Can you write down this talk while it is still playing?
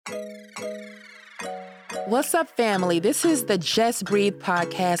What's up, family? This is the Just Breathe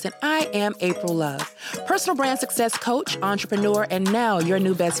podcast, and I am April Love, personal brand success coach, entrepreneur, and now your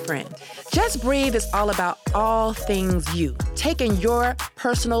new best friend. Just Breathe is all about all things you, taking your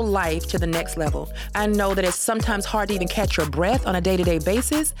personal life to the next level. I know that it's sometimes hard to even catch your breath on a day-to-day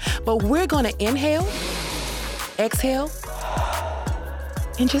basis, but we're going to inhale, exhale,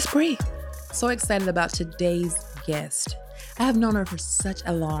 and just breathe. So excited about today's guest. I have known her for such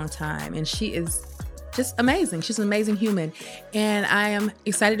a long time, and she is just amazing. She's an amazing human, and I am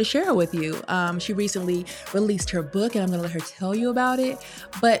excited to share her with you. She recently released her book, and I'm going to let her tell you about it.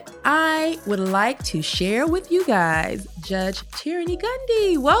 But I would like to share with you guys Judge Terrinee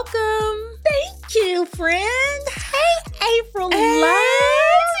Gundy. Welcome. Thank you, friend. Hey, April. Hey,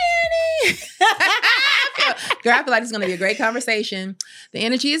 Terrinee. Girl, I feel like it's going to be a great conversation. The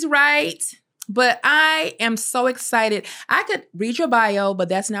energy is right. But I am so excited. I could read your bio, but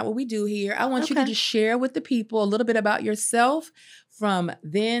that's not what we do here. I want you to just share with the people a little bit about yourself from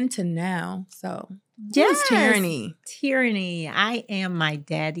then to now. So, yes, Terrinee. Terrinee. I am my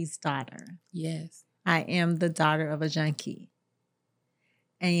daddy's daughter. Yes. I am the daughter of a junkie.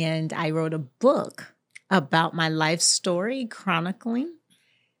 And I wrote a book about my life story, chronicling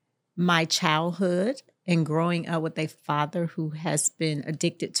my childhood and growing up with a father who has been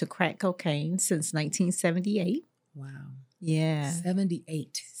addicted to crack cocaine since 1978. Wow. Yeah.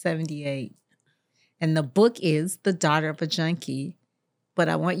 78. And the book is The Daughter of a Junkie. But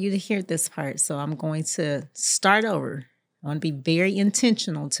I want you to hear this part. So I'm going to start over. I want to be very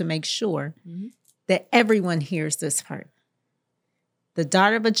intentional to make sure that everyone hears this part. The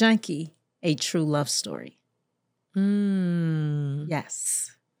Daughter of a Junkie, a true love story.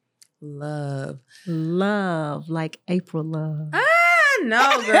 Yes. Love, like April Love.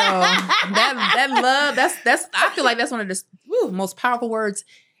 No, girl. that love, that's. I feel like that's one of the most powerful words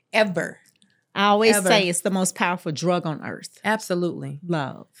ever. I always say it's the most powerful drug on earth. Absolutely.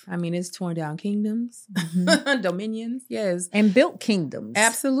 Love. I mean, it's torn down kingdoms, dominions, yes. And built kingdoms.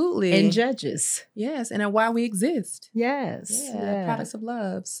 Absolutely. And judges. Yes, and why we exist. Yes. Yeah, products of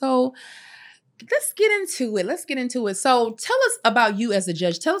love. So let's get into it. So tell us about you as a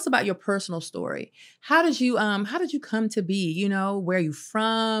judge. Tell us about your personal story. How did you come to be? You know, where are you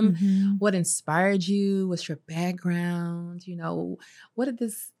from? What inspired you? What's your background? You know, what did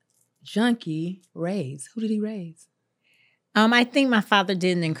this junkie raise? Who did he raise? I think my father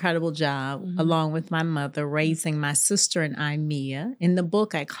did an incredible job, along with my mother, raising my sister and I, Mia. In the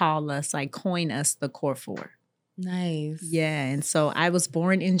book, I coin us the Core Four. Nice. Yeah. And so I was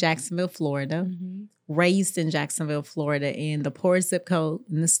born in Jacksonville, Florida, raised in Jacksonville, Florida, in the poorest zip code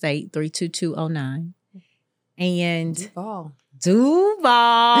in the state, 32209. And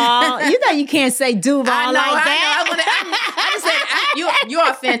Duval. You know you can't say Duval like that. I just said, you're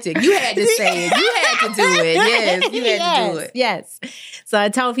authentic. You had to say it. You had to do it. Yes, you had to do it. Yes. So I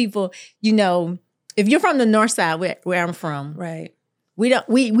tell people, you know, if you're from the north side, where I'm from, right.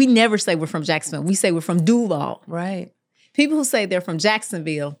 We never say we're from Jacksonville. We say we're from Duval. Right. People who say they're from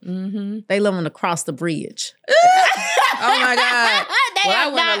Jacksonville, they live on across the bridge. Oh my God.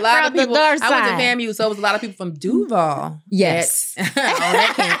 I went to FAMU, so it was a lot of people from Duval. Yes. On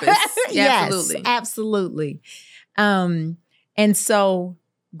that campus. Yes, absolutely. And so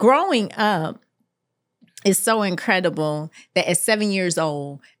growing up is so incredible that at 7 years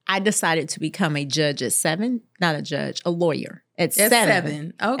old, I decided to become a judge at 7. Not a judge, a lawyer. At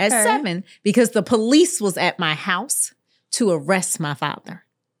 7. Okay. At 7, because the police was at my house to arrest my father.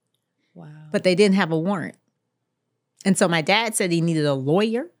 Wow. But they didn't have a warrant. And so my dad said he needed a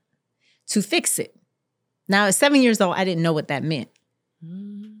lawyer to fix it. Now, at 7 years old, I didn't know what that meant.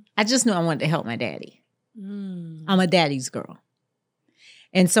 I just knew I wanted to help my daddy. I'm a daddy's girl.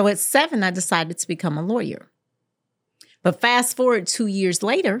 And so at 7, I decided to become a lawyer. But fast forward 2 years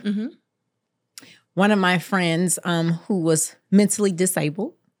later, one of my friends who was mentally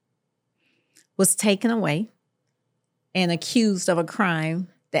disabled was taken away and accused of a crime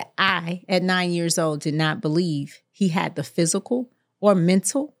that I, at 9 years old, did not believe he had the physical or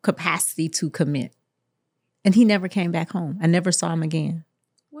mental capacity to commit. And he never came back home. I never saw him again.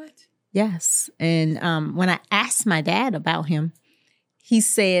 What? Yes. And when I asked my dad about him, he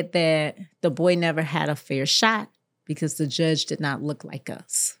said that the boy never had a fair shot because the judge did not look like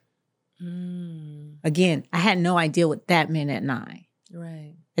us. Again, I had no idea what that meant at 9.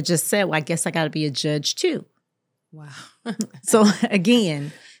 Right. I just said, well, I guess I got to be a judge too. Wow. So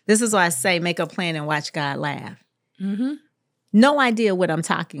again, this is why I say make a plan and watch God laugh. No idea what I'm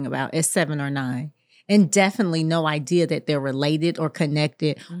talking about at 7 or 9. And definitely no idea that they're related or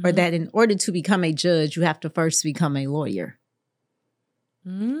connected or that in order to become a judge, you have to first become a lawyer.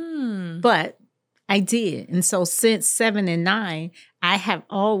 But I did. And so since 7 and 9, I have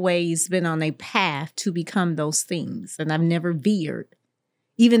always been on a path to become those things. And I've never veered.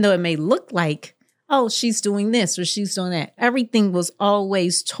 Even though it may look like, oh, she's doing this or she's doing that. Everything was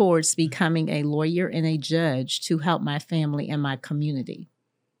always towards becoming a lawyer and a judge to help my family and my community.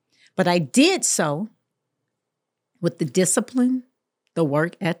 But I did so with the discipline, the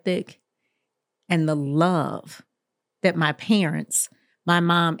work ethic, and the love that my parents, my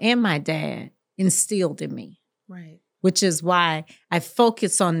mom and my dad, instilled in me. Right. Which is why I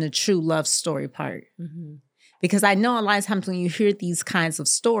focus on the true love story part. Because I know a lot of times when you hear these kinds of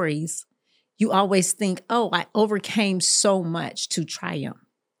stories, you always think, oh, I overcame so much to triumph.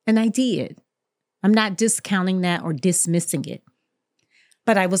 And I did. I'm not discounting that or dismissing it.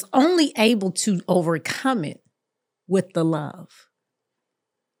 But I was only able to overcome it with the love.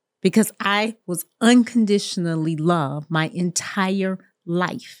 Because I was unconditionally loved my entire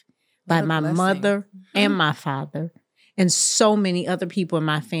life by my mother and my father and so many other people in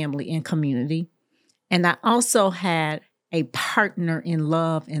my family and community. And I also had a partner in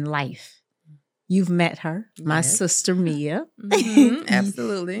love and life. You've met her, my sister Mia.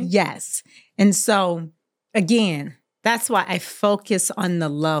 Absolutely. Yes. And so, again, that's why I focus on the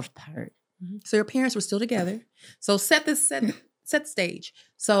love part. So your parents were still together. So set the stage.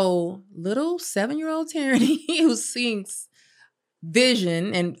 So little 7-year-old Terrinee who sees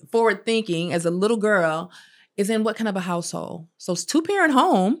vision and forward thinking as a little girl is in what kind of a household? So it's 2-parent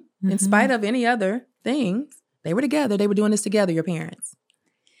home in spite of any other things. They were together. They were doing this together, your parents.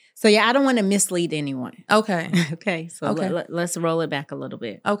 So yeah, I don't want to mislead anyone. Okay. Okay. So let's roll it back a little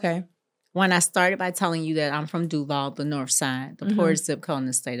bit. Okay. When I started by telling you that I'm from Duval, the north side, the poorest zip code in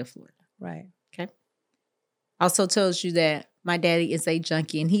the state of Florida. Right. Okay. Also tells you that my daddy is a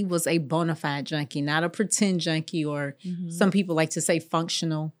junkie, and he was a bona fide junkie, not a pretend junkie, or some people like to say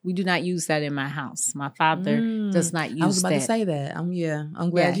functional. We do not use that in my house. My father does not use that. I was about to say that. I'm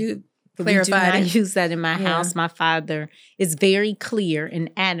glad you clarified We do not use that in my house. My father is very clear and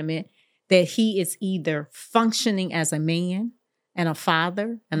adamant that he is either functioning as a man and a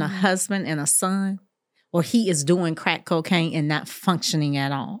father and a husband and a son, or he is doing crack cocaine and not functioning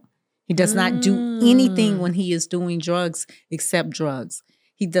at all. He does not do anything when he is doing drugs except drugs.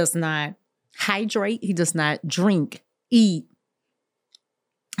 He does not hydrate. He does not drink, eat.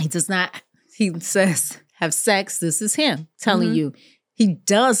 He does not, he says, have sex. This is him telling you. He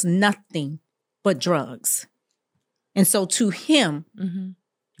does nothing but drugs. And so to him,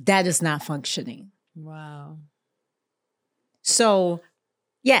 that is not functioning. Wow. So,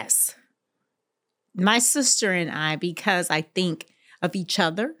 yes, my sister and I, because I think of each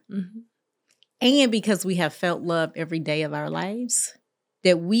other and because we have felt love every day of our lives,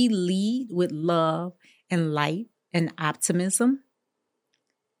 that we lead with love and light and optimism.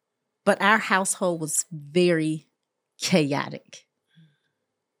 But our household was very chaotic.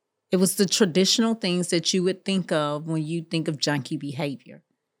 It was the traditional things that you would think of when you think of junkie behavior.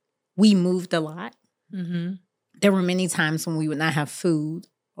 We moved a lot. There were many times when we would not have food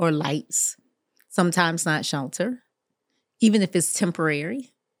or lights, sometimes not shelter, even if it's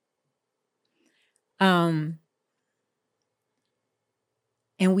temporary. And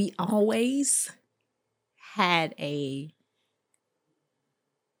we always had a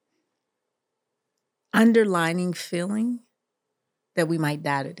underlining feeling that we might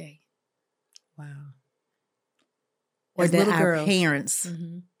die today. Wow. Or that our parents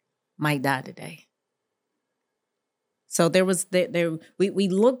might die today. So there was we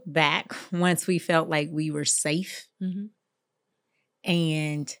looked back once we felt like we were safe.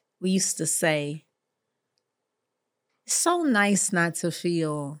 And we used to say, it's so nice not to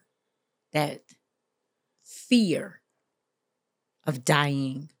feel that fear of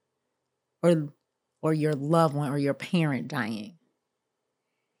dying or your loved one or your parent dying.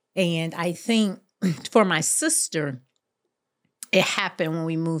 And I think for my sister, it happened when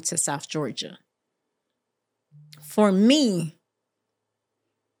we moved to South Georgia. For me,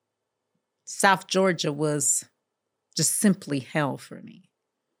 South Georgia was just simply hell for me.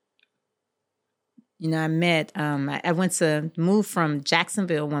 You know, I went to move from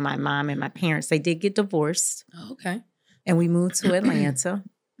Jacksonville when my mom and my parents, they did get divorced. Oh, okay. And we moved to Atlanta.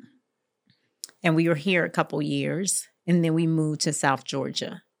 And we were here a couple years. And then we moved to South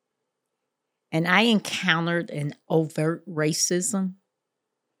Georgia. And I encountered an overt racism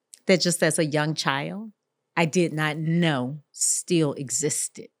that just as a young child, I did not know still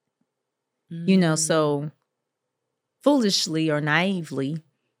existed. You know, so foolishly or naively,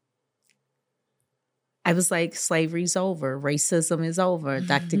 I was like, slavery's over. Racism is over.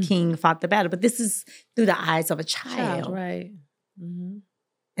 Dr. King fought the battle. But this is through the eyes of a child. Right.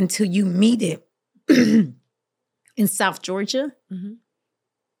 until you meet it in South Georgia,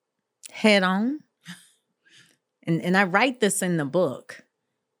 head on. And I write this in the book.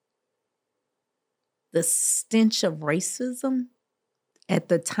 The stench of racism at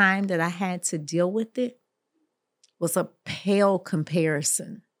the time that I had to deal with it was a pale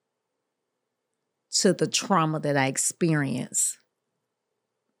comparison to the trauma that I experienced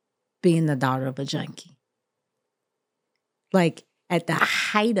being the daughter of a junkie. Like, at the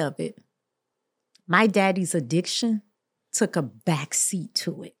height of it, my daddy's addiction took a backseat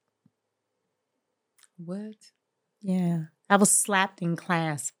to it. What? Yeah. I was slapped in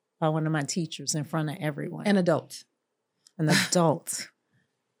class by one of my teachers in front of everyone. An adult. An adult.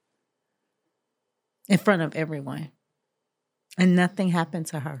 In front of everyone. And nothing happened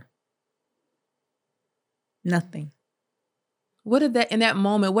to her. Nothing. What did that, in that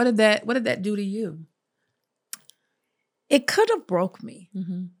moment, what did that do to you? It could have broke me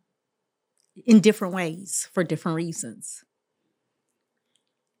in different ways for different reasons.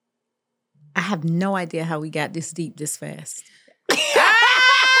 I have no idea how we got this deep this fast.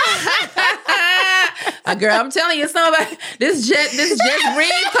 Girl, I'm telling you something about this just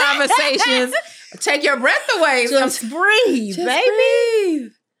breathe conversations. Take your breath away. Just breathe, just baby.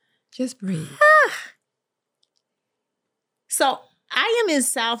 Breathe. Just breathe. So I am in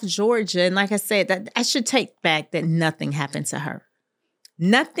South Georgia, and like I said, that I should take back that nothing happened to her.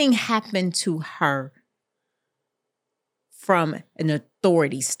 Nothing happened to her from an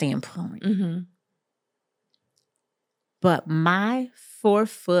authority standpoint. But my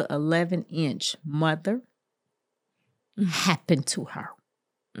 4'11" mother happened to her.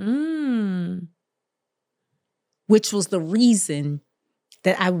 Which was the reason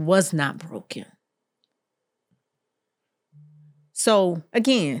that I was not broken. So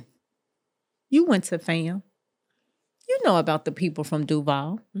again, you went to FAM. You know about the people from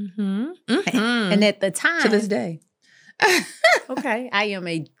Duval. And at the time. To this day. Okay, I am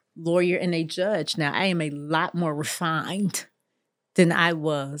a lawyer and a judge now. I am a lot more refined than I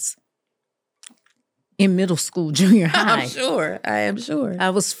was in middle school, junior high. I am sure.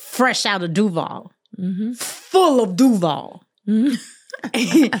 I was fresh out of Duval. Full of Duval.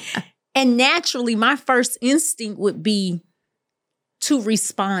 And naturally, my first instinct would be to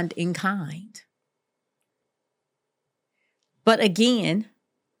respond in kind. But again,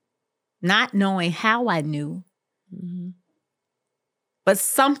 not knowing how I knew, but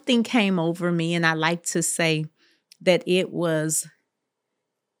something came over me, and I like to say that it was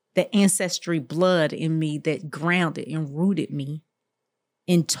the ancestry blood in me that grounded and rooted me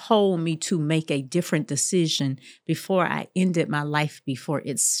and told me to make a different decision before I ended my life before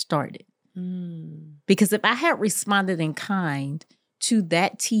it started. Because if I had responded in kind to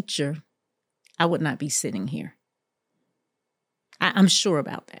that teacher, I would not be sitting here. I'm sure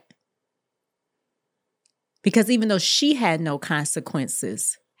about that. Because even though she had no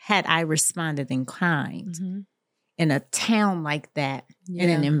consequences, had I responded in kind in a town like that,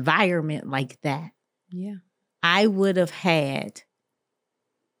 in an environment like that, I would have had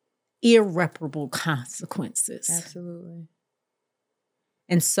irreparable consequences. Absolutely.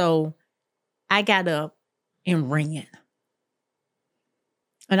 And so I got up and ran.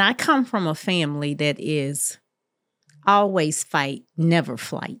 And I come from a family that is always fight, never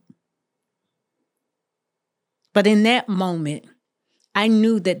flight. But in that moment, I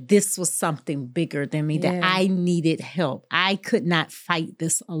knew that this was something bigger than me, that I needed help. I could not fight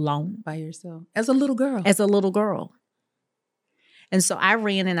this alone. By yourself. As a little girl. As a little girl. And so I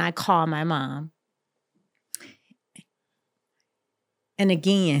ran and I called my mom. And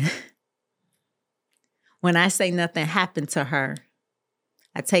again, when I say nothing happened to her,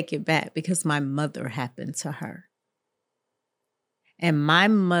 I take it back because my mother happened to her. And my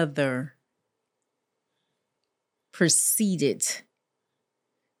mother proceeded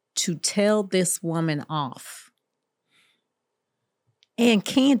to tell this woman off and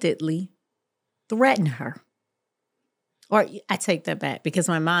candidly threaten her. Or I take that back because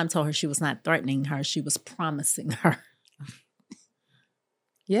my mom told her she was not threatening her. She was promising her.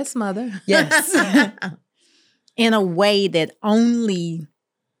 Yes, mother. Yes. In a way that only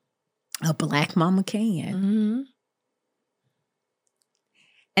a Black mama can.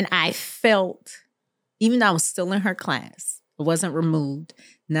 And I felt, even though I was still in her class, it wasn't removed,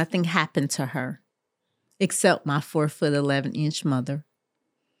 nothing happened to her except my 4'11" mother.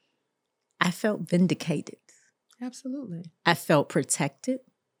 I felt vindicated. Absolutely. I felt protected.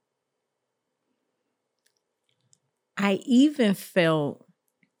 I even felt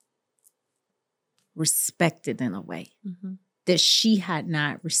respected in a way that she had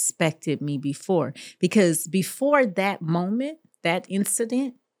not respected me before. Because before that moment, that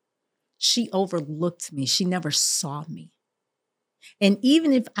incident, she overlooked me. She never saw me. And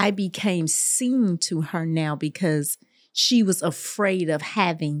even if I became seen to her now because she was afraid of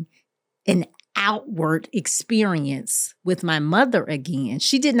having an outward experience with my mother again,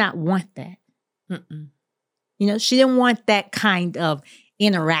 she did not want that. Mm-mm. You know, she didn't want that kind of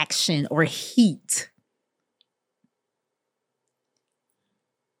interaction or heat.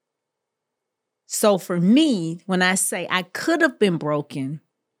 So for me, when I say I could have been broken,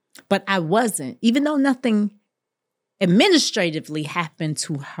 but I wasn't, even though nothing administratively happened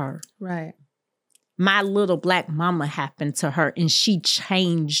to her. Right. My little Black mama happened to her, and she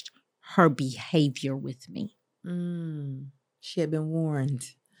changed her behavior with me. She had been warned.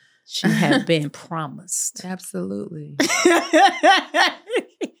 She had been promised. Absolutely.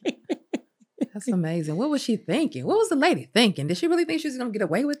 That's amazing. What was she thinking? What was the lady thinking? Did she really think she was going to get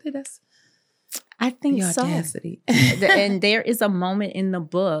away with it? I think the so. Audacity. And there is a moment in the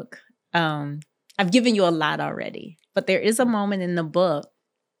book. I've given you a lot already, but there is a moment in the book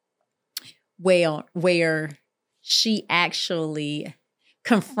where she actually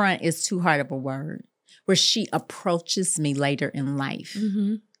confront is too hard of a word, where she approaches me later in life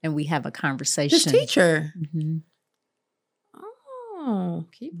and we have a conversation. This teacher. Mm-hmm. Oh,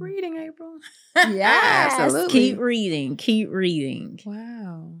 keep reading, April. Yeah, absolutely. Keep reading.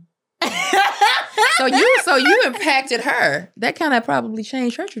 Wow. So you impacted her. That kind of probably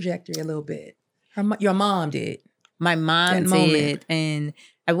changed her trajectory a little bit. Your mom did. My mom did. And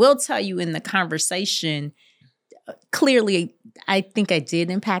I will tell you in the conversation, clearly, I think I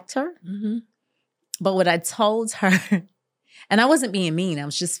did impact her. Mm-hmm. But what I told her, and I wasn't being mean, I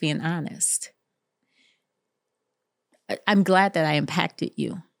was just being honest. I'm glad that I impacted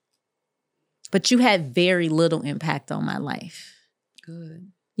you. But you had very little impact on my life.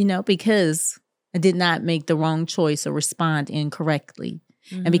 Good. You know, because I did not make the wrong choice or respond incorrectly.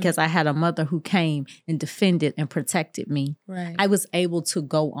 Mm-hmm. And because I had a mother who came and defended and protected me, right. I was able to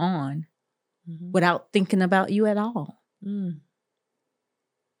go on without thinking about you at all.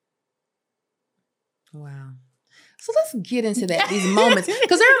 Wow. So let's get into these moments,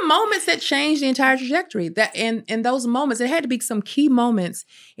 because there are moments that change the entire trajectory. That in those moments, there had to be some key moments,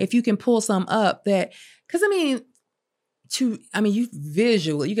 if you can pull some up, that, because you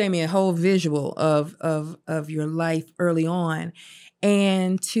gave me a whole visual of your life early on,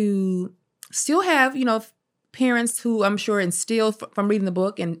 and to still have, parents who I'm sure instill from reading the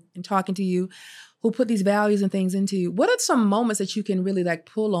book and talking to you, who put these values and things into you. What are some moments that you can really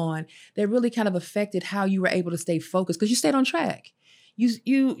pull on that really kind of affected how you were able to stay focused? Because you stayed on track.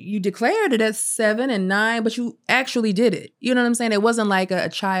 You declared it at 7 and 9, but you actually did it. You know what I'm saying? It wasn't like a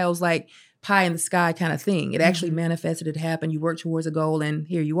child's pie in the sky kind of thing. It actually manifested, it happened, you worked towards a goal, and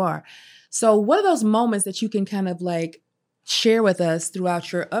here you are. So what are those moments that you can kind of share with us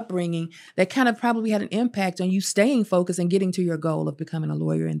throughout your upbringing that kind of probably had an impact on you staying focused and getting to your goal of becoming a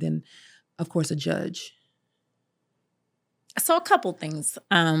lawyer and then, of course, a judge? So a couple things.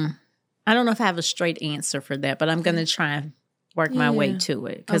 I don't know if I have a straight answer for that, but I'm going to try and work my way to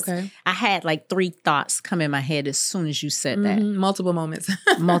it. Because I had 3 thoughts come in my head as soon as you said that. Multiple moments.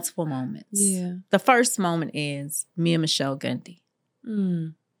 Multiple moments. Yeah. The first moment is me and Michelle Gundy.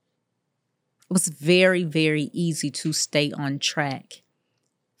 It was very, very easy to stay on track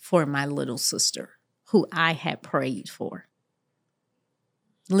for my little sister, who I had prayed for.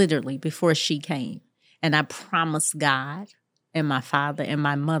 Literally, before she came. And I promised God and my father and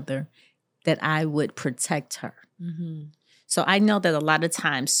my mother that I would protect her. Mm-hmm. So I know that a lot of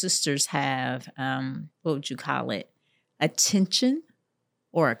times sisters have, what would you call it? Attention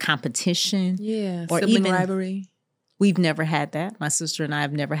or a competition. Yeah, or sibling even rivalry. We've never had that. My sister and I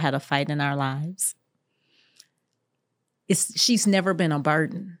have never had a fight in our lives. She's never been a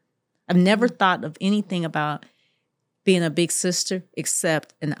burden. I've never thought of anything about being a big sister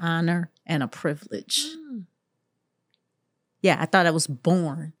except an honor and a privilege. Yeah, I thought I was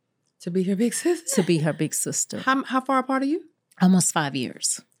born to be her big sister. To be her big sister. How far apart are you? Almost 5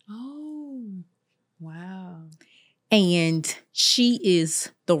 years. Oh, wow. And she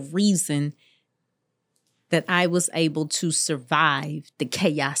is the reason that I was able to survive the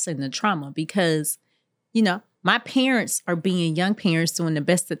chaos and the trauma because, my parents are being young parents doing the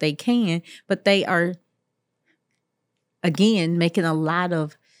best that they can, but they are, again, making a lot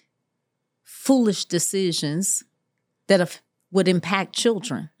of foolish decisions that would impact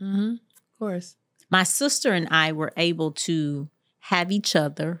children. Mm-hmm. Of course. My sister and I were able to have each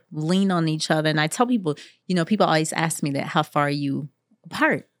other, lean on each other. And I tell people, people always ask me that, how far are you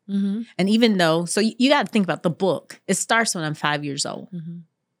apart? Mm-hmm. And even though, so you got to think about the book. It starts when I'm 5 years old,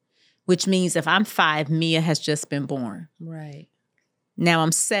 which means if I'm 5, Mia has just been born. Right. Now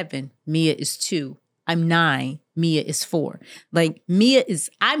I'm 7. Mia is 2. I'm 9. Mia is 4. Like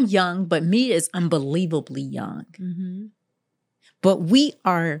I'm young, but Mia is unbelievably young. Mm-hmm. But we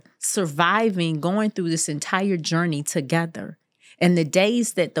are surviving, going through this entire journey together. And the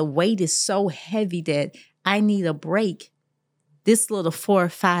days that the weight is so heavy that I need a break, this little 4,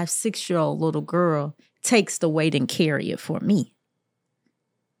 5, 6-year-old little girl takes the weight and carry it for me.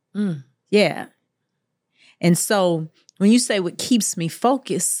 Mm. Yeah. And so when you say what keeps me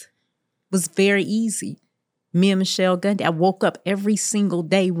focused was very easy. Me and Michelle Gundy, I woke up every single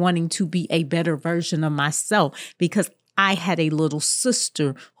day wanting to be a better version of myself because I had a little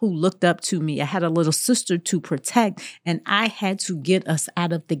sister who looked up to me. I had a little sister to protect, and I had to get us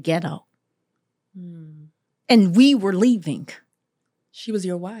out of the ghetto. Mm. And we were leaving. She was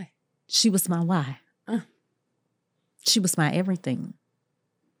your why. She was my why. She was my everything.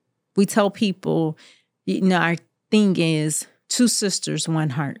 We tell people, our thing is 2 sisters, 1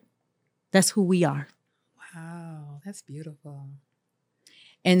 heart. That's who we are. Wow, that's beautiful.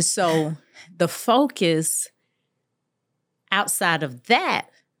 And so the focus outside of that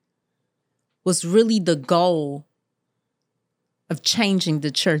was really the goal of changing the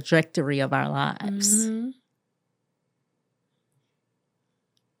trajectory of our lives. Mm-hmm.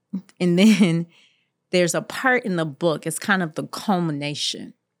 And then there's a part in the book, it's kind of the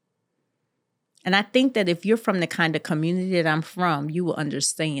culmination. And I think that if you're from the kind of community that I'm from, you will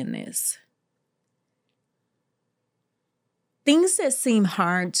understand this. Things that seem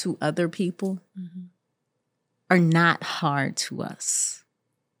hard to other people Mm-hmm. are not hard to us.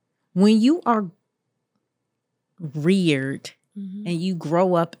 When you are reared Mm-hmm. and you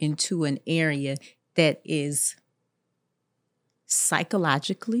grow up into an area that is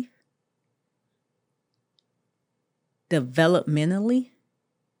psychologically, developmentally,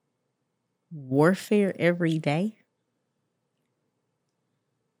 warfare every day,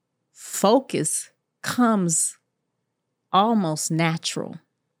 focus comes almost natural.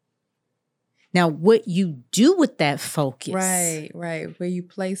 Now, what you do with that focus. Right. Where you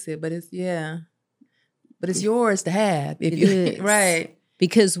place it, but it's yours to have. If It you is. right.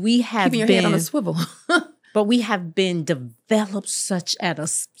 Because we have Keeping your been head on a swivel. but we have been developed such at a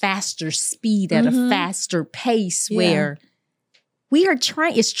faster speed, at Mm-hmm. a faster pace Yeah. where we are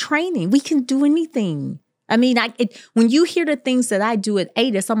trying, it's training. We can do anything. I mean, when you hear the things that I do at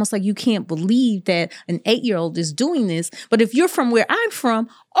 8, it's almost like you can't believe that an 8-year-old is doing this. But if you're from where I'm from,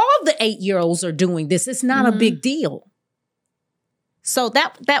 all the 8-year-olds are doing this. It's not a big deal. So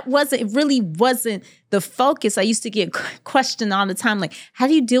that really wasn't the focus. I used to get questioned all the time, like, how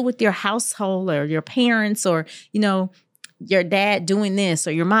do you deal with your household or your parents or, your dad doing this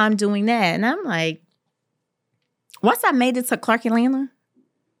or your mom doing that? And I'm like, once I made it to Clark Atlanta,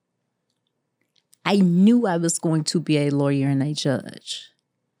 I knew I was going to be a lawyer and a judge.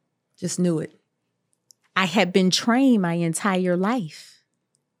 Just knew it. I had been trained my entire life.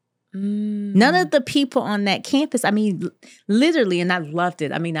 None of the people on that campus, I mean, literally, and I loved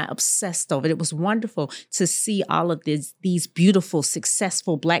it. I mean, I obsessed over it. It was wonderful to see all of these beautiful,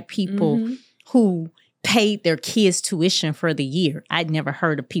 successful Black people who paid their kids' tuition for the year. I'd never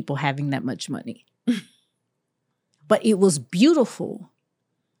heard of people having that much money. But it was beautiful.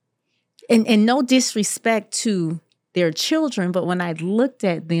 And no disrespect to their children, but when I looked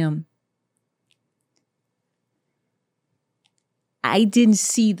at them, I didn't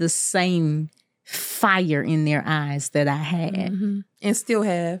see the same fire in their eyes that I had. Mm-hmm. And still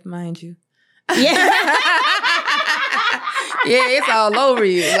have, mind you. Yeah. Yeah, it's all over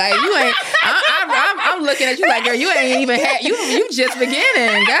you. Like, you ain't, I'm looking at you like, girl, you ain't even had, you just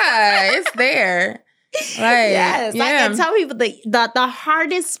beginning. God, it's there. Right. Yes. Yeah. Like I tell people, the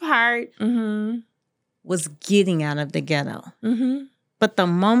hardest part was getting out of the ghetto. Mm-hmm. But the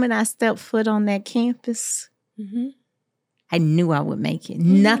moment I stepped foot on that campus, I knew I would make it.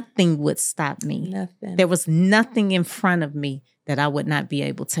 Nothing would stop me. Nothing. There was nothing in front of me that I would not be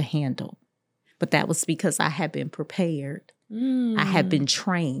able to handle. But that was because I had been prepared. I had been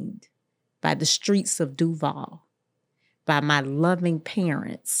trained by the streets of Duval, by my loving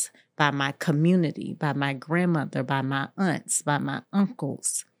parents, by my community, by my grandmother, by my aunts, by my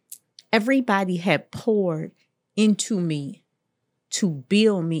uncles. Everybody had poured into me to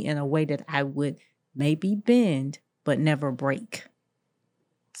build me in a way that I would maybe bend, but never break.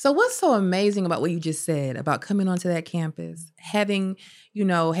 So what's so amazing about what you just said about coming onto that campus, having,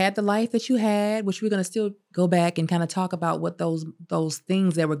 had the life that you had, which we're going to still go back and kind of talk about what those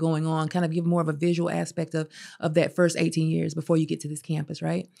things that were going on, kind of give more of a visual aspect of that first 18 years before you get to this campus,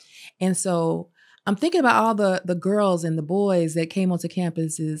 right? And so I'm thinking about all the girls and the boys that came onto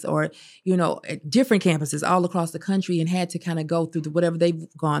campuses or, at different campuses all across the country and had to kind of go through whatever they've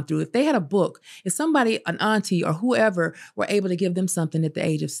gone through. If they had a book, if somebody, an auntie or whoever were able to give them something at the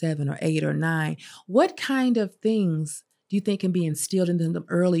age of 7 or 8 or 9, what kind of things do you think can be instilled into them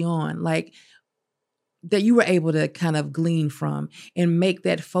early on? Like, that you were able to kind of glean from and make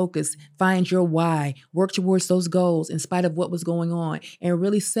that focus, find your why, work towards those goals in spite of what was going on, and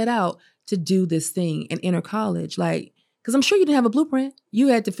really set out to do this thing and enter college. Like, because I'm sure you didn't have a blueprint. You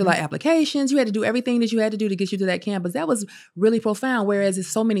had to fill out applications. You had to do everything that you had to do to get you to that campus. That was really profound. Whereas it's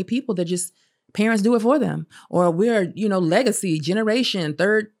so many people that just parents do it for them, or we're, legacy, generation,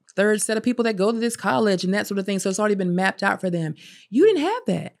 third set of people that go to this college and that sort of thing. So it's already been mapped out for them. You didn't have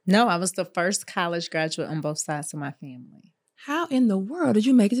that. No, I was the first college graduate on both sides of my family. How in the world did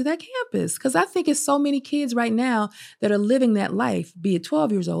you make it to that campus? Because I think it's so many kids right now that are living that life, be it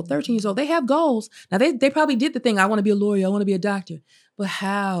 12 years old, 13 years old. They have goals. Now, they probably did the thing, I want to be a lawyer, I want to be a doctor. But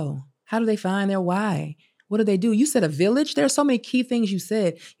how? How do they find their why? What do they do? You said a village. There are so many key things you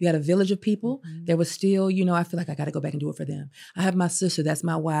said. You had a village of people. Mm-hmm. There was still, I feel like I got to go back and do it for them. I have my sister. That's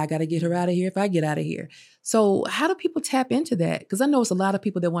my why. I got to get her out of here if I get out of here. So how do people tap into that? Because I know it's a lot of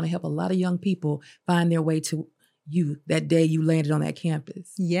people that want to help a lot of young people find their way to you that day you landed on that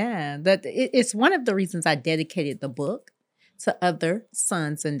campus. Yeah, it's one of the reasons I dedicated the book to other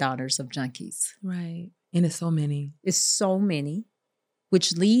sons and daughters of junkies. Right. And it's so many. It's so many,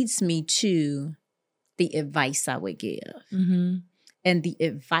 which leads me to the advice I would give. Mm-hmm. And the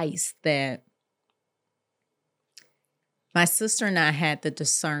advice that my sister and I had the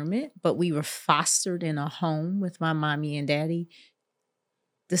discernment, but we were fostered in a home with my mommy and daddy,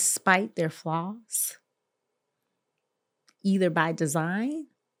 despite their flaws, either by design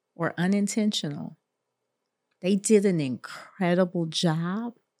or unintentional. They did an incredible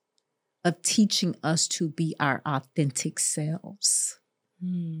job of teaching us to be our authentic selves.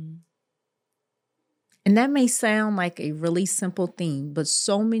 Mm. And that may sound like a really simple thing, but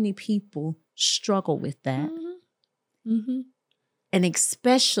so many people struggle with that. Mm-hmm. Mm-hmm. And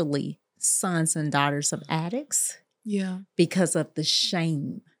especially sons and daughters of addicts. Yeah. Because of the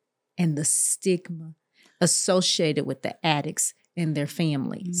shame and the stigma associated with the addicts and their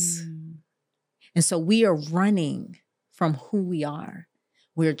families. Mm. And so we are running from who we are.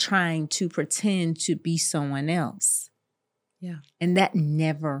 We're trying to pretend to be someone else. Yeah. And that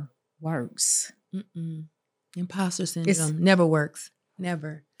never works. Mm-mm. Imposter syndrome never works.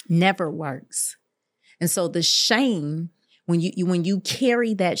 Never works. And so the shame, when you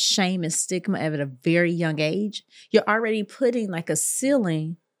carry that shame and stigma at a very young age, you're already putting like a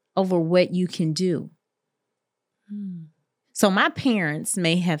ceiling over what you can do. Mm. So my parents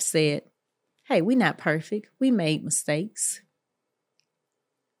may have said, "Hey, we're not perfect. We made mistakes,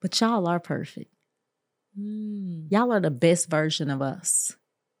 but y'all are perfect. Y'all are the best version of us.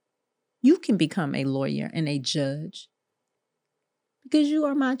 You can become a lawyer and a judge because you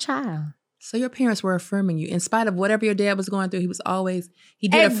are my child." So your parents were affirming you. In spite of whatever your dad was going through, he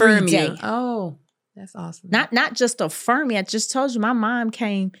did affirm you. Oh, that's awesome. Not just affirm me. I just told you my mom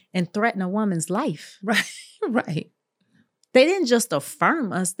came and threatened a woman's life. Right, right. They didn't just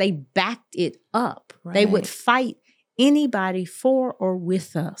affirm us. They backed it up. Right. They would fight anybody for or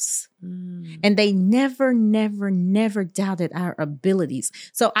with us. And they never doubted our abilities.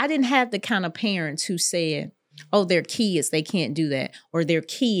 So I didn't have the kind of parents who said, "Oh, they're kids, they can't do that." Or "They're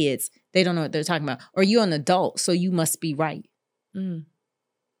kids, they don't know what they're talking about." Or "You're an adult, so you must be right."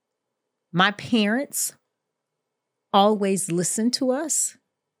 My parents always listened to us.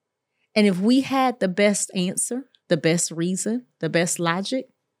 And if we had the best answer, the best reason, the best logic,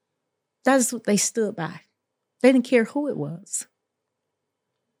 that's what they stood by. They didn't care who it was.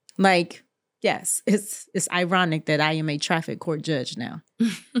 Like, yes, it's ironic that I am a traffic court judge now.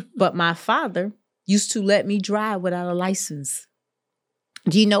 But my father used to let me drive without a license.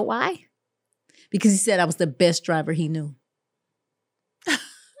 Do you know why? Because he said I was the best driver he knew.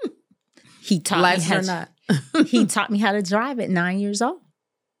 He taught he taught me how to drive at 9 years old.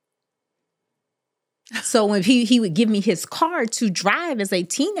 So when he would give me his car to drive as a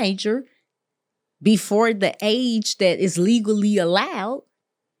teenager before the age that is legally allowed,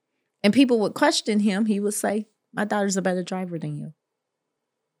 and people would question him, he would say, "My daughter's a better driver than you."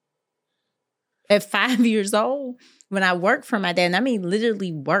 At 5 years old, when I worked for my dad, and I mean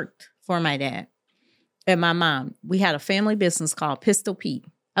literally worked for my dad and my mom, we had a family business called Pistol Pete.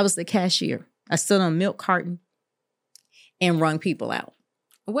 I was the cashier. I stood on a milk carton and wrung people out.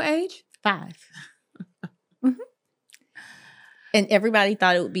 What age? 5. Mm-hmm. And everybody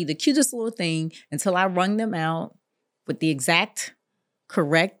thought it would be the cutest little thing until I wrung them out with the exact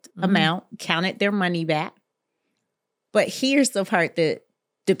correct amount, counted their money back. But here's the part that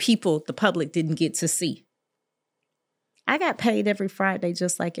the public didn't get to see. I got paid every Friday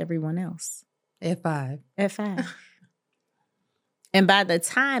just like everyone else. At 5. At 5. And by the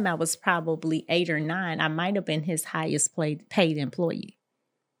time I was probably 8 or 9, I might have been his highest paid employee.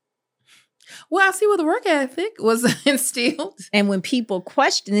 Well, I see where the work ethic was instilled. And when people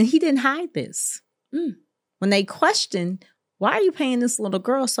questioned, and he didn't hide this. When they questioned, why are you paying this little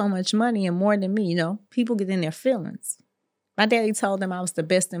girl so much money and more than me? You know, people get in their feelings. My daddy told them I was the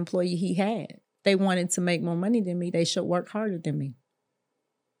best employee he had. They wanted to make more money than me. They should work harder than me.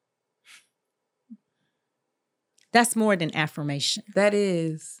 That's more than affirmation.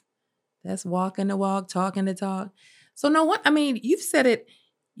 That's walking the walk, talking the talk. So you've said it.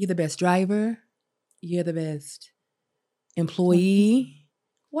 You're the best driver. You're the best employee.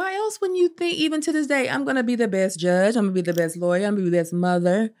 Why else wouldn't you think, even to this day, I'm going to be the best judge, I'm going to be the best lawyer, I'm going to be the best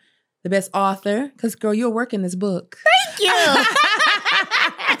mother, the best author? Because, girl, you're working this book. Thank you.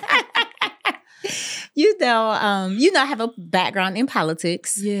 I have a background in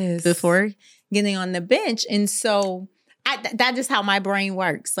politics. Yes. Before getting on the bench. And so that is how my brain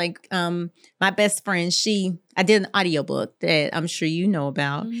works. Like my best friend, I did an audiobook that I'm sure you know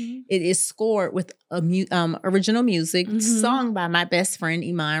about. Mm-hmm. It is scored with original music sung by my best friend,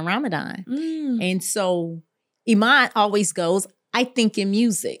 Iman Ramadan. Mm. And so Iman always goes, I think in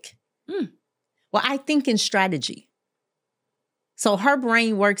music. Mm. Well, I think in strategy. So her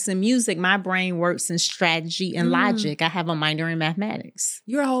brain works in music. My brain works in strategy and logic. I have a minor in mathematics.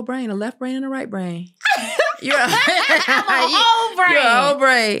 You're a whole brain, a left brain and a right brain. You're a whole brain. You're a whole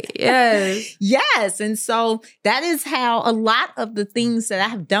brain. Yes. Yes. And so that is how a lot of the things that I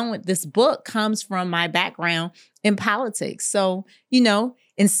have done with this book comes from my background in politics. So,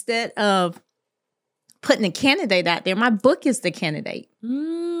 instead of putting a candidate out there, my book is the candidate.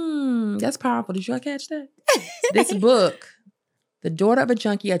 That's powerful. Did y'all catch that? This book, The Daughter of a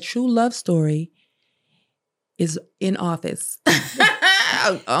Junkie, A True Love Story, is in office.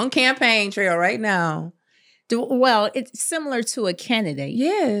 On campaign trail right now. Well, it's similar to a candidate.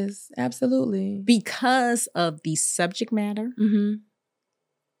 Yes, absolutely. Because of the subject matter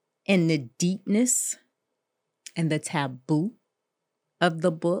and the deepness and the taboo of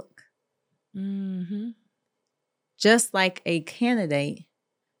the book. Mm-hmm. Just like a candidate,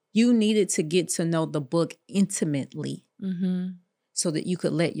 you needed to get to know the book intimately so that you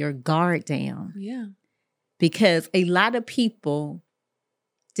could let your guard down. Yeah. Because a lot of people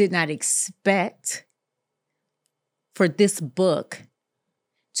did not expect for this book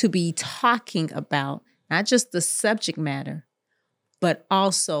to be talking about not just the subject matter, but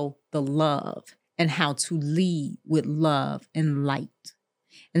also the love and how to lead with love and light.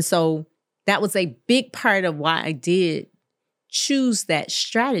 And so that was a big part of why I did choose that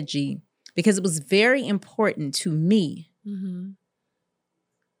strategy, because it was very important to me,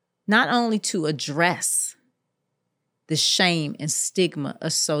 not only to address the shame and stigma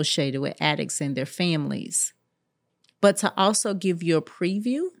associated with addicts and their families, but to also give you a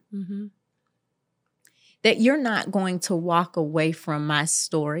preview that you're not going to walk away from my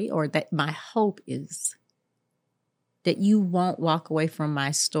story, or that my hope is that you won't walk away from my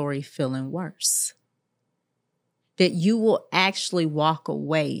story feeling worse. That you will actually walk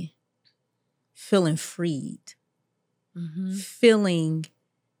away feeling freed, feeling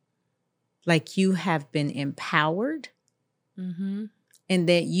like you have been empowered, and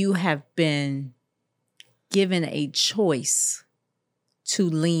that you have been given a choice to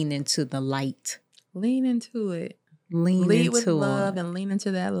lean into the light. Lean into it. Lead with love and lean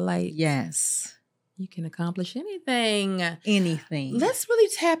into that light. Yes. You can accomplish anything. Anything. Let's really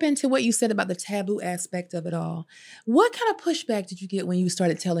tap into what you said about the taboo aspect of it all. What kind of pushback did you get when you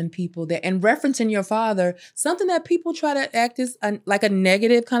started telling people that, and referencing your father, something that people try to act as like a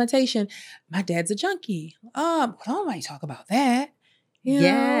negative connotation? My dad's a junkie. Nobody talk about that.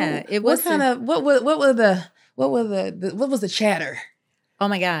 It was. What was the chatter? Oh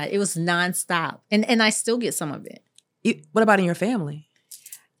my God, it was nonstop, and I still get some of it. What about in your family?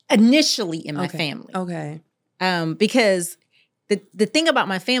 Initially in my family. Okay. Because the thing about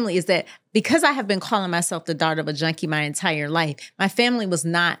my family is that because I have been calling myself the daughter of a junkie my entire life, my family was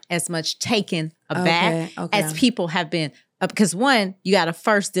not as much taken aback as people have been. Because one, you got to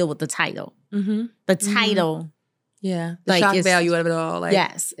first deal with the title. The title. Yeah. The shock value of it all.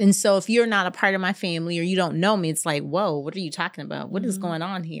 Yes. And so if you're not a part of my family or you don't know me, it's like, whoa, what are you talking about? What is going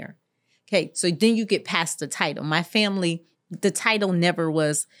on here? Okay. So then you get past the title. My family, the title never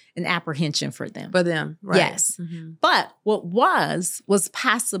was an apprehension for them. For them, right. Yes. But what was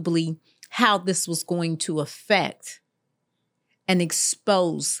possibly how this was going to affect and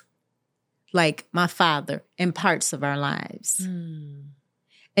expose like my father in parts of our lives.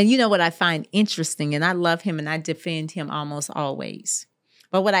 And you know what I find interesting, and I love him and I defend him almost always.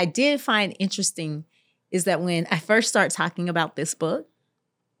 But what I did find interesting is that when I first started talking about this book,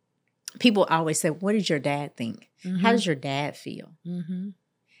 people always say, what did your dad think? How does your dad feel? And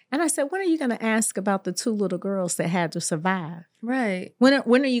I said, when are you going to ask about the 2 little girls that had to survive? Right. When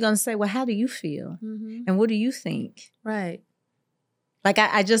are you going to say, well, how do you feel? And what do you think? Right. Like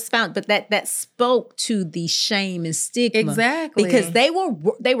I just found, but that spoke to the shame and stigma. Exactly. Because they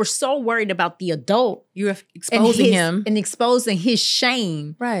were so worried about the adult. You're exposing him. And exposing his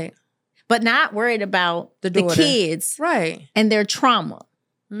shame. Right. But not worried about the kids. Right. And their trauma.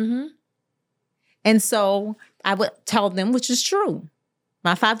 And so I would tell them, which is true.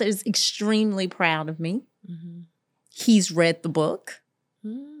 My father is extremely proud of me. He's read the book.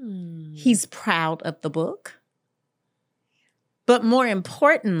 He's proud of the book. But more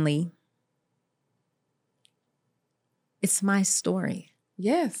importantly, it's my story.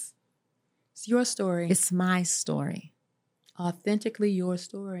 Yes. It's your story. It's my story. Authentically your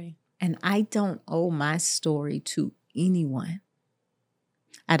story. And I don't owe my story to anyone.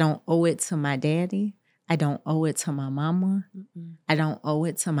 I don't owe it to my daddy. I don't owe it to my mama. I don't owe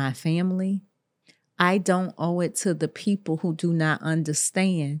it to my family. I don't owe it to the people who do not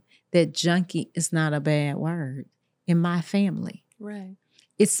understand that junkie is not a bad word in my family. Right.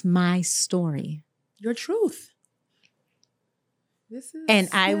 It's my story. Your truth. And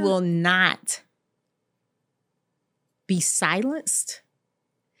I will not be silenced,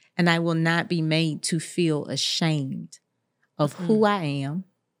 and I will not be made to feel ashamed of who I am,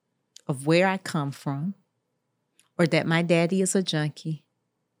 of where I come from, or that my daddy is a junkie,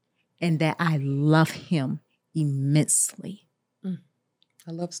 and that I love him immensely.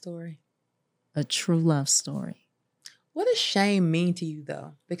 A love story. A true love story. What does shame mean to you,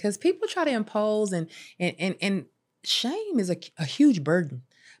 though? Because people try to impose, and shame is a huge burden.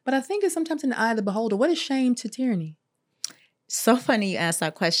 But I think it's sometimes in the eye of the beholder. What is shame to Terrinee? So funny you asked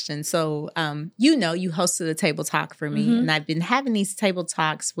that question. So, you hosted a table talk for me, and I've been having these table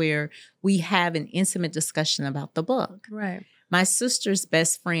talks where we have an intimate discussion about the book. Right. My sister's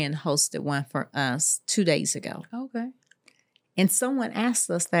best friend hosted one for us 2 days ago. Okay. And someone asked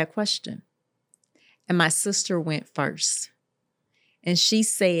us that question. And my sister went first. And she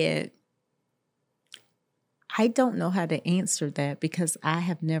said, I don't know how to answer that because I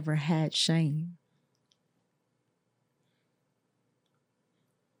have never had shame.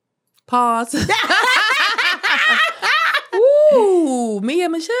 Pause. Ooh, Mia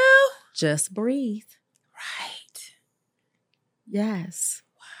Michelle. Just breathe. Right. Yes.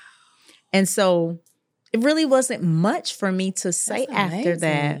 Wow. And so it really wasn't much for me to say after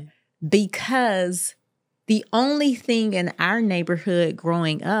that, because the only thing in our neighborhood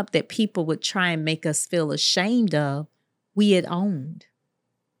growing up that people would try and make us feel ashamed of, we had owned.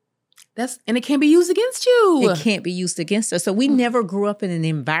 And it can't be used against you. It can't be used against us. So we never grew up in an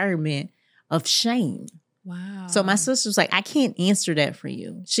environment of shame. Wow. So my sister's like, I can't answer that for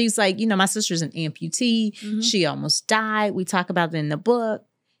you. She's like, my sister's an amputee. She almost died. We talk about it in the book.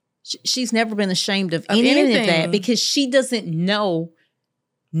 She's never been ashamed of any of that because she doesn't know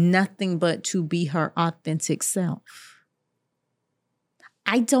nothing but to be her authentic self.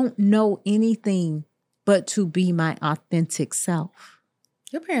 I don't know anything but to be my authentic self.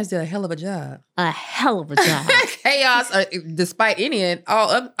 Your parents did a hell of a job. A hell of a job. Chaos, despite any and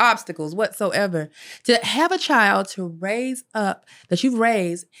all obstacles whatsoever. To have a child to raise up that you've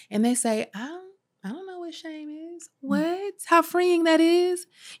raised, and they say, I don't know what shame is. What? How freeing that is.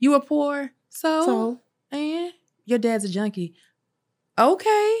 You were poor, so and your dad's a junkie.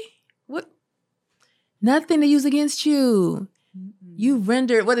 Okay. What? Nothing to use against you. You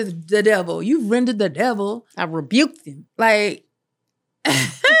rendered, what is the devil? You rendered the devil. I rebuked him. Like,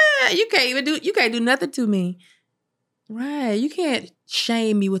 you can't do nothing to me. Right. You can't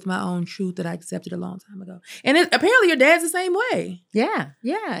shame me with my own truth that I accepted a long time ago. And apparently your dad's the same way. Yeah.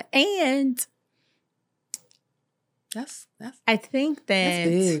 Yeah. And that's I think that's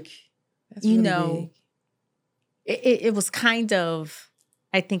big. That's really big. It was kind of,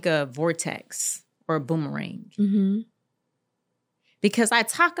 I think, a vortex or a boomerang. Because I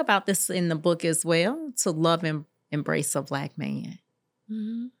talk about this in the book as well, to love and embrace a Black man.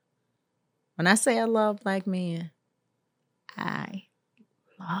 When I say I love Black men, I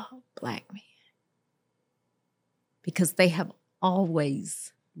love Black men. Because they have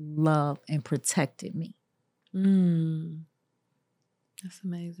always loved and protected me. That's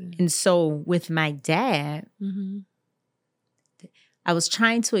amazing. And so with my dad, I was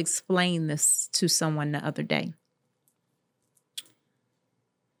trying to explain this to someone the other day.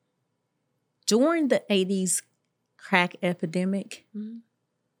 During the 80s crack epidemic,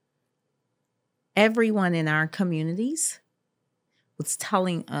 everyone in our communities was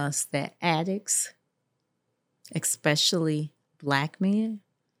telling us that addicts, especially Black men,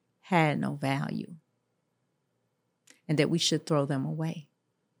 had no value and that we should throw them away.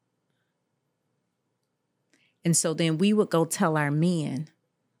 And so then we would go tell our men,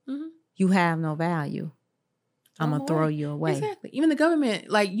 you have no value. I'm going to throw you away. Exactly. Even the government,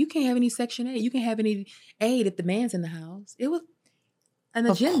 like, you can't have any Section 8. You can't have any aid if the man's in the house. It was an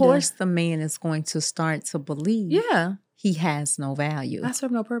agenda. Of course, the man is going to start to believe he has no value. I serve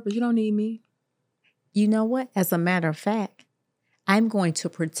no purpose. You don't need me. You know what? As a matter of fact, I'm going to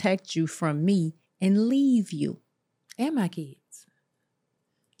protect you from me and leave you. And my kids.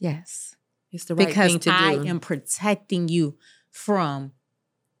 Yes. It's the right thing to do. Because I am protecting you from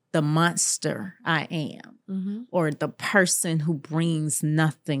the monster I am, or the person who brings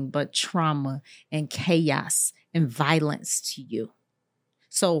nothing but trauma and chaos and violence to you.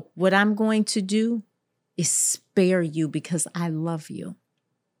 So what I'm going to do is spare you because I love you.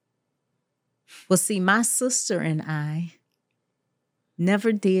 Well, see, my sister and I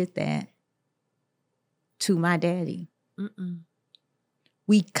never did that to my daddy.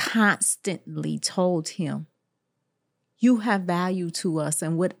 We constantly told him, you have value to us,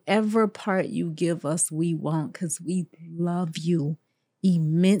 and whatever part you give us, we want, because we love you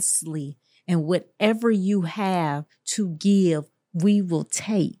immensely. And whatever you have to give, we will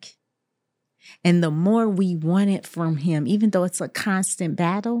take. And the more we wanted from him, even though it's a constant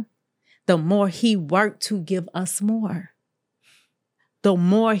battle, the more he worked to give us more. The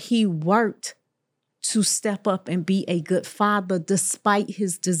more he worked to step up and be a good father despite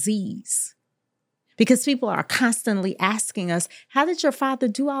his disease. Because people are constantly asking us, how did your father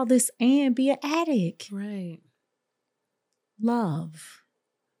do all this and be an addict? Right. Love.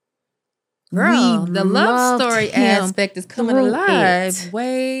 Girl, the love story aspect is coming alive.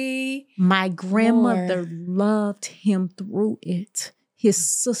 My grandmother loved him through it. His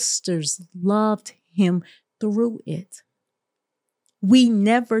sisters loved him through it. We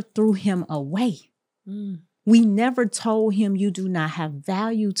never threw him away. We never told him you do not have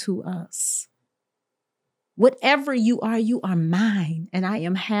value to us. Whatever you are mine, and I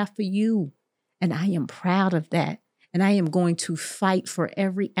am half of you, and I am proud of that, and I am going to fight for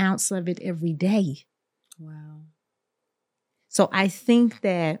every ounce of it every day. Wow. So I think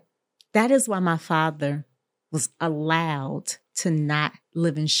that is why my father was allowed to not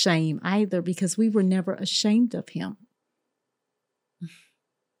live in shame either, because we were never ashamed of him.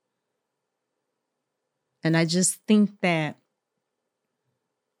 And I just think that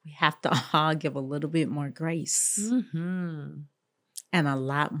we have to all give a little bit more grace and a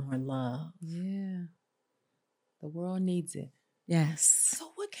lot more love. Yeah. The world needs it. Yes.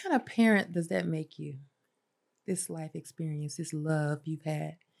 So what kind of parent does that make you? This life experience, this love you've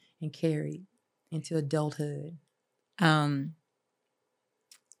had and carried into adulthood. I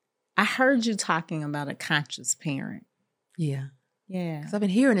heard you talking about a conscious parent. Yeah. Yeah. Because I've been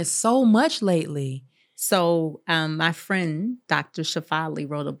hearing it so much lately. So my friend, Dr. Shafali,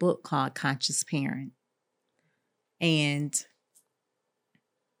 wrote a book called Conscious Parent. And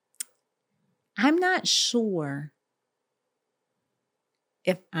I'm not sure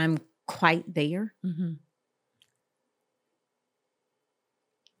if I'm quite there.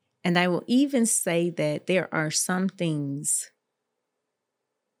 And I will even say that there are some things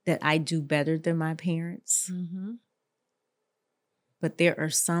that I do better than my parents. But there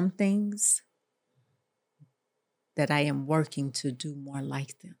are some things that I am working to do more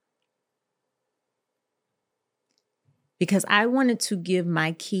like them. Because I wanted to give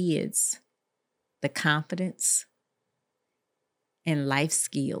my kids the confidence and life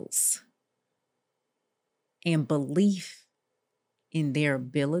skills and belief in their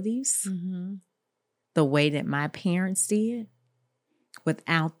abilities the way that my parents did,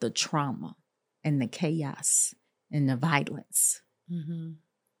 without the trauma and the chaos and the violence.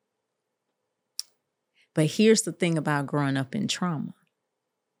 But here's the thing about growing up in trauma.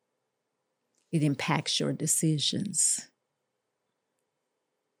 It impacts your decisions.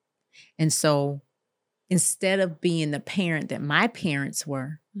 And so instead of being the parent that my parents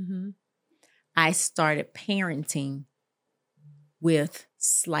were, I started parenting with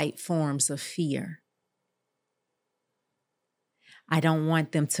slight forms of fear. I don't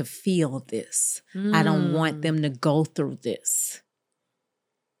want them to feel this. I don't want them to go through this.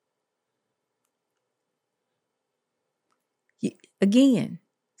 Again,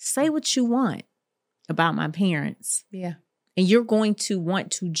 say what you want about my parents. Yeah. And you're going to want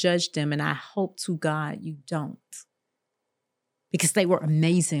to judge them, and I hope to God you don't. because they were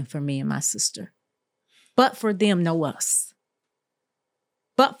amazing for me and my sister. But for them, no us.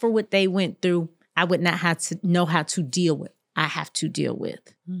 But for what they went through, I would not have to know how to deal with. I have to deal with.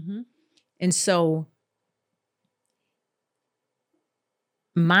 Mm-hmm. And so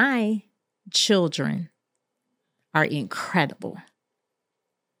my children are incredible.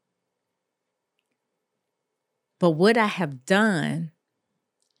 But what I have done,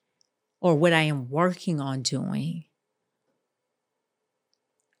 or what I am working on doing,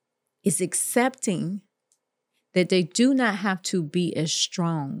 is accepting that they do not have to be as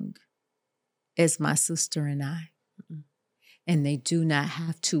strong as my sister and I. Mm-mm. And they do not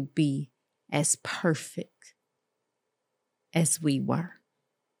have to be as perfect as we were.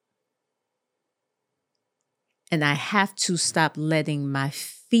 And I have to stop letting my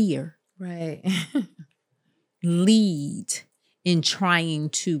fear lead in trying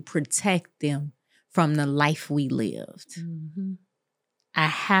to protect them from the life we lived. Mm-hmm. I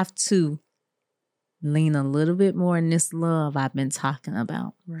have to lean a little bit more in this love I've been talking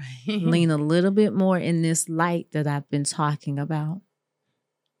about. Right. Lean a little bit more in this light that I've been talking about.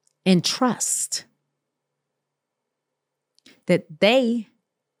 And trust that they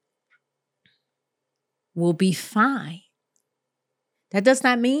will be fine. That does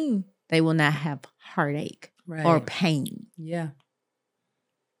not mean they will not have heartache or pain. Yeah.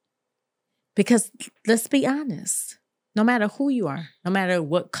 Because let's be honest, no matter who you are, no matter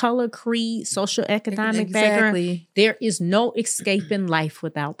what color, creed, social, economic background, there is no escaping life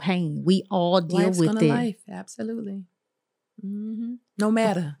without pain. We all deal with it. Life. Absolutely. Mm-hmm. No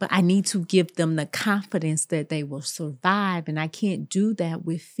matter. But I need to give them the confidence that they will survive. And I can't do that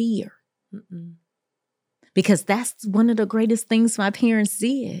with fear. Mm-mm. Because that's one of the greatest things my parents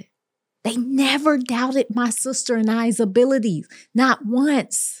did. They never doubted my sister and I's abilities. Not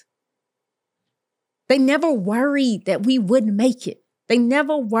once. They never worried that we wouldn't make it. They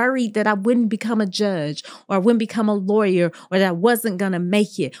never worried that I wouldn't become a judge or I wouldn't become a lawyer or that I wasn't going to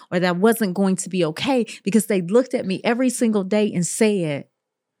make it or that I wasn't going to be okay, because they looked at me every single day and said,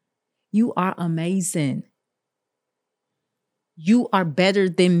 "You are amazing. You are better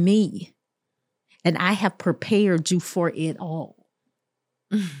than me. And I have prepared you for it all."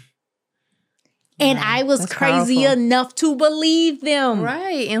 And I was crazy enough to believe them.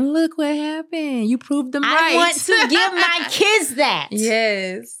 Right. And look what happened. You proved them right. I want to give my kids that.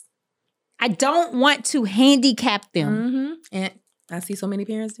 Yes. I don't want to handicap them. Mm-hmm. And I see so many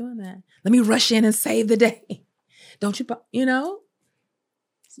parents doing that. Let me rush in and save the day. Don't you, you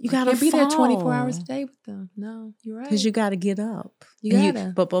got to be there 24 hours a day with them. No, you're right. Because you got to get up. You got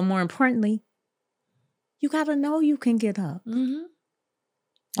to. But more importantly, you got to know you can get up. Mm-hmm.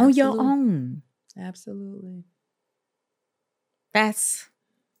 On your own. Absolutely. That's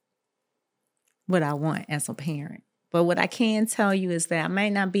what I want as a parent. But what I can tell you is that I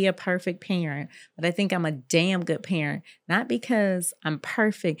might not be a perfect parent, but I think I'm a damn good parent. Not because I'm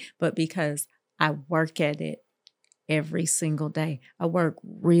perfect, but because I work at it every single day. I work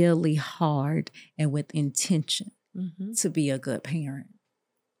really hard and with intention to be a good parent.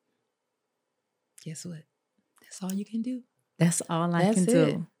 Guess what? That's all you can do. That's all I can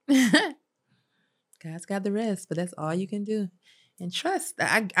do. God's got the rest, but that's all you can do. And trust,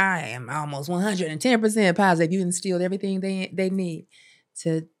 I am almost 110% positive you instilled everything they need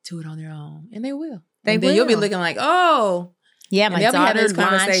to do it on their own. And they will. Then you'll be looking like, oh. Yeah, my daughter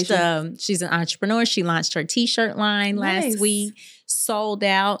launched, she's an entrepreneur. She launched her t-shirt line last week, sold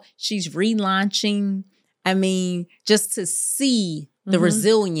out. She's relaunching. I mean, just to see the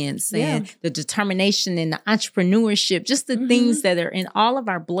resilience and the determination and the entrepreneurship, just the things that are in all of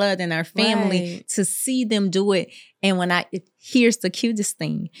our blood and our family, to see them do it. And here's the cutest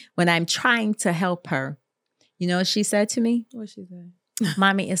thing. When I'm trying to help her, you know what she said to me? What she said?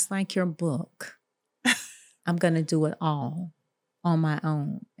 "Mommy, it's like your book. I'm going to do it all on my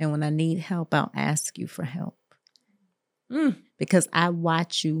own. And when I need help, I'll ask you for help." Because I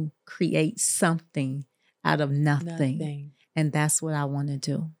watch you create something out of nothing. And that's what I want to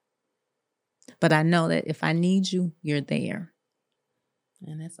do. But I know that if I need you, you're there.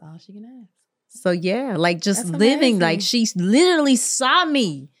 And that's all she can ask. So yeah, like just living, like she literally saw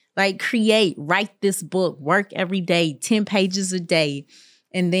me like write this book, work every day, 10 pages a day,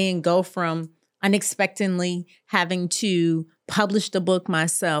 and then go from unexpectedly having to publish the book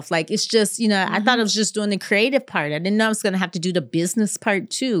myself. Like it's just, I thought I was just doing the creative part. I didn't know I was going to have to do the business part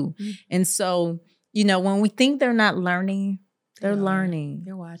too. And so, when we think they're not learning, they're learning.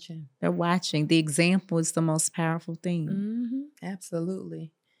 They're watching. They're watching. The example is the most powerful thing.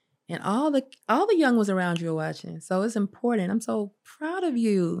 Absolutely. And all the young ones around you are watching. So it's important. I'm so proud of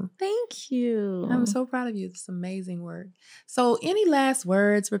you. Thank you. I'm so proud of you. It's amazing work. So any last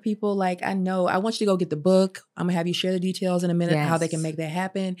words for people? Like, I know I want you to go get the book. I'm gonna have you share the details in a minute, how they can make that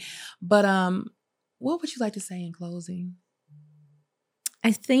happen. But what would you like to say in closing?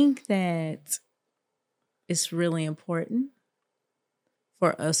 I think that it's really important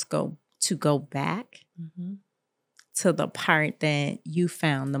for us to go back to the part that you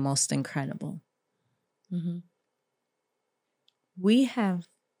found the most incredible. Mm-hmm. We have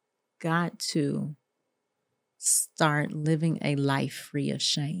got to start living a life free of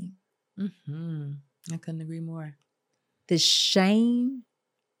shame. Mm-hmm. I couldn't agree more. The shame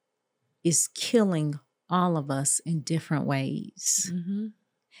is killing all of us in different ways. Mm-hmm.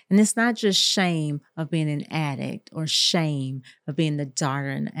 And it's not just shame of being an addict or shame of being the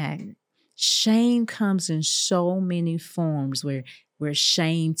daughter of an addict. Shame comes in so many forms where we're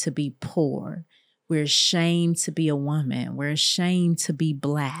ashamed to be poor. We're ashamed to be a woman. We're ashamed to be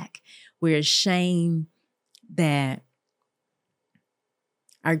Black. We're ashamed that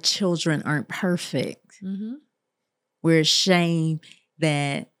our children aren't perfect. Mm-hmm. We're ashamed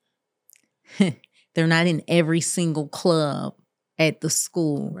that they're not in every single club at the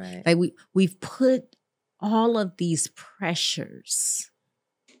school. Right. Like we've put all of these pressures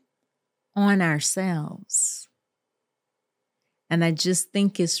on ourselves. And I just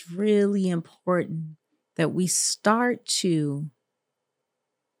think it's really important that we start to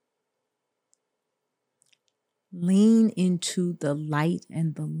lean into the light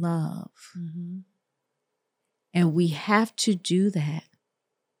and the love. Mm-hmm. And we have to do that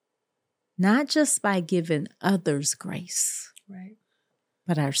not just by giving others grace, right,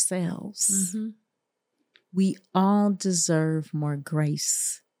 but ourselves. Mm-hmm. We all deserve more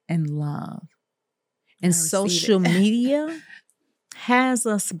grace and love. And social media has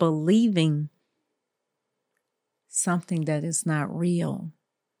us believing something that is not real.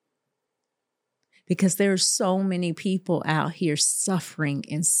 Because there are so many people out here suffering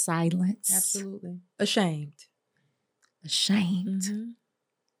in silence. Absolutely. Ashamed. Mm-hmm.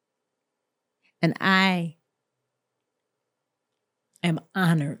 And I am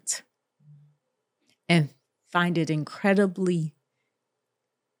honored and find it incredibly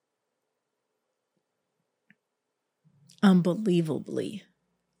unbelievably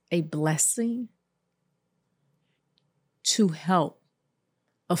a blessing to help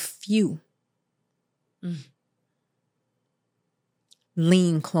a few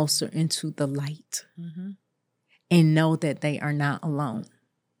lean closer into the light and know that they are not alone.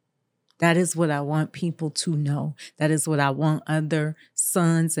 That is what I want people to know. That is what I want other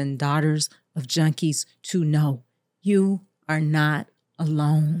sons and daughters of junkies to know. You are not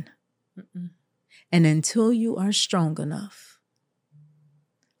alone. Mm-mm. And until you are strong enough,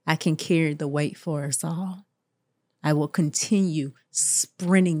 I can carry the weight for us all. I will continue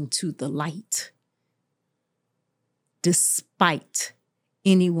sprinting to the light despite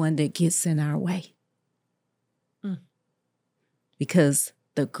anyone that gets in our way. Because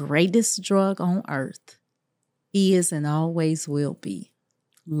the greatest drug on earth is and always will be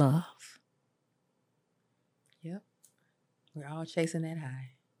love. Yep. We're all chasing that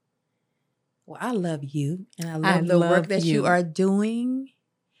high. Well, I love you, and I love the work that you are doing.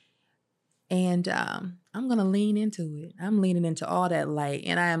 And I'm going to lean into it. I'm leaning into all that light,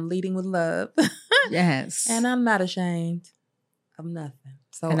 and I am leading with love. Yes. And I'm not ashamed of nothing.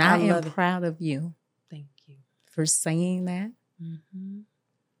 So and I am proud of you. Thank you. For saying that. Mm-hmm.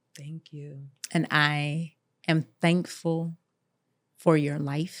 Thank you. And I am thankful for your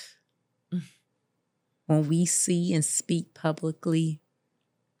life. When we see and speak publicly,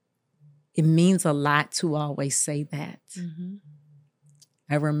 it means a lot to always say that. Mm-hmm.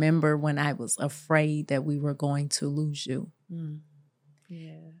 I remember when I was afraid that we were going to lose you.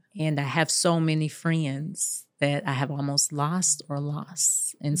 Yeah. And I have so many friends that I have almost lost or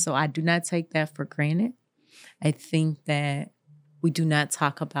lost. And so I do not take that for granted. I think that we do not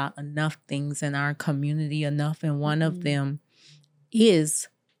talk about enough things in our community enough. And one of them is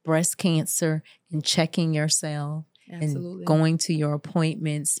breast cancer and checking yourself. Absolutely. And going to your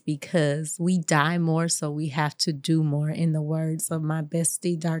appointments, because we die more, so we have to do more, in the words of my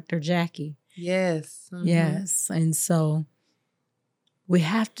bestie, Dr. Jackie. Yes. Mm-hmm. Yes. And so we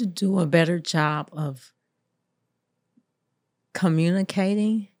have to do a better job of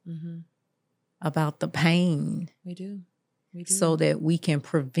communicating about the pain. We do. So that we can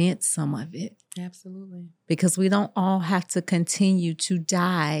prevent some of it. Absolutely. Because we don't all have to continue to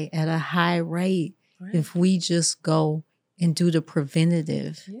die at a high rate. Right. If we just go and do the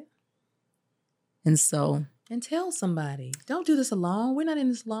preventative. Yeah. And so And tell somebody. Don't do this alone. We're not in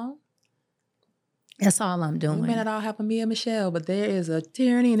this alone. That's all I'm doing. We may not all have a me and Michelle, but there is a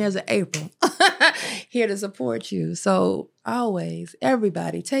Terrinee and there's an April here to support you. So always,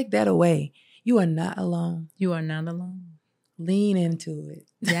 everybody, take that away. You are not alone. You are not alone. Lean into it.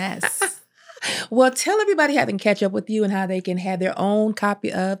 Yes. Well, tell everybody how they can catch up with you and how they can have their own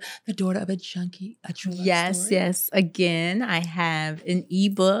copy of The Daughter of a Junkie, a true love story. Yes. Again, I have an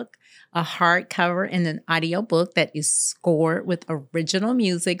ebook, a hardcover, and an audiobook that is scored with original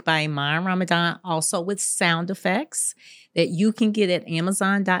music by Iman Ramadan, also with sound effects that you can get at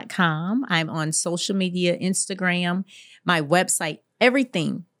Amazon.com. I'm on social media, Instagram, my website,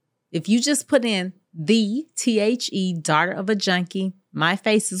 everything. If you just put in the THE Daughter of a Junkie, my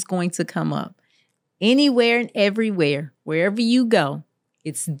face is going to come up. Anywhere and everywhere, wherever you go,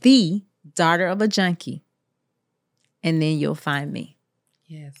 it's the Daughter of a Junkie. And then you'll find me.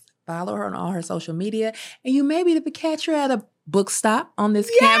 Yes. Follow her on all her social media. And you may be able to catch her at a book stop on this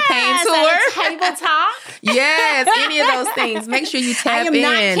campaign tour. At a table talk. Yes, any of those things. Make sure you tap in. I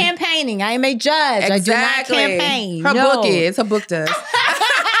am not campaigning. I am a judge. Exactly. I do not campaign. Her book is. Her book does.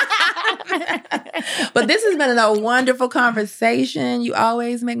 But this has been a wonderful conversation. You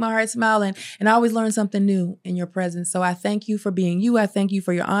always make my heart smile, and I always learn something new in your presence. So I thank you for being you. I thank you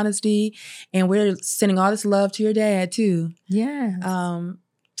for your honesty. And we're sending all this love to your dad, too. Yeah.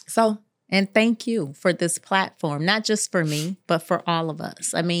 And thank you for this platform, not just for me, but for all of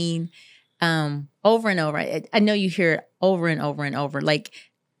us. I mean, over and over, I know you hear it over and over and over. Like,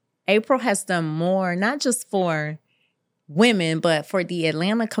 April has done more, not just for women, but for the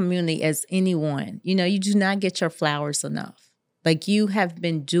Atlanta community as anyone. You know, you do not get your flowers enough. Like, you have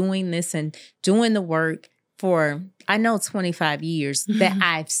been doing this and doing the work for, I know, 25 years that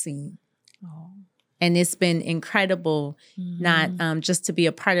I've seen. Oh. And it's been incredible, not just to be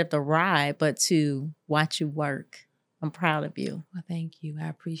a part of the ride, but to watch you work. I'm proud of you. Well, thank you. I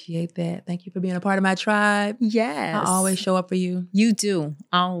appreciate that. Thank you for being a part of my tribe. Yes. I always show up for you. You do.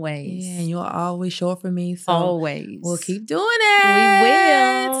 Always. Yeah, and you'll always show up for me. So always. We'll keep doing it. We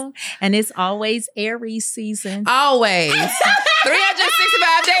will. And it's always Aries season. Always.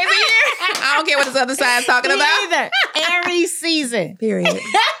 365 days a year. I don't care what this other side's talking about. Either. Aries season. Period.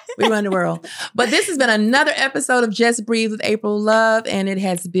 We run the world. But this has been another episode of Just Breathe with April Love, and it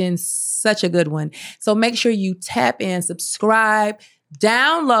has been such a good one. So make sure you tap in, subscribe,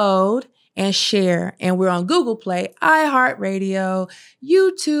 download, and share. And we're on Google Play, iHeartRadio,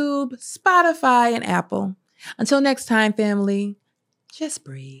 YouTube, Spotify, and Apple. Until next time, family, just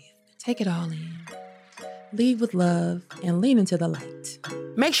breathe. Take it all in. Lead with love and lean into the light.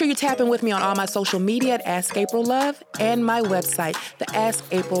 Make sure you tap in with me on all my social media at Ask April Love and my website, the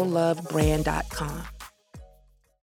AskAprilLoveBrand.com.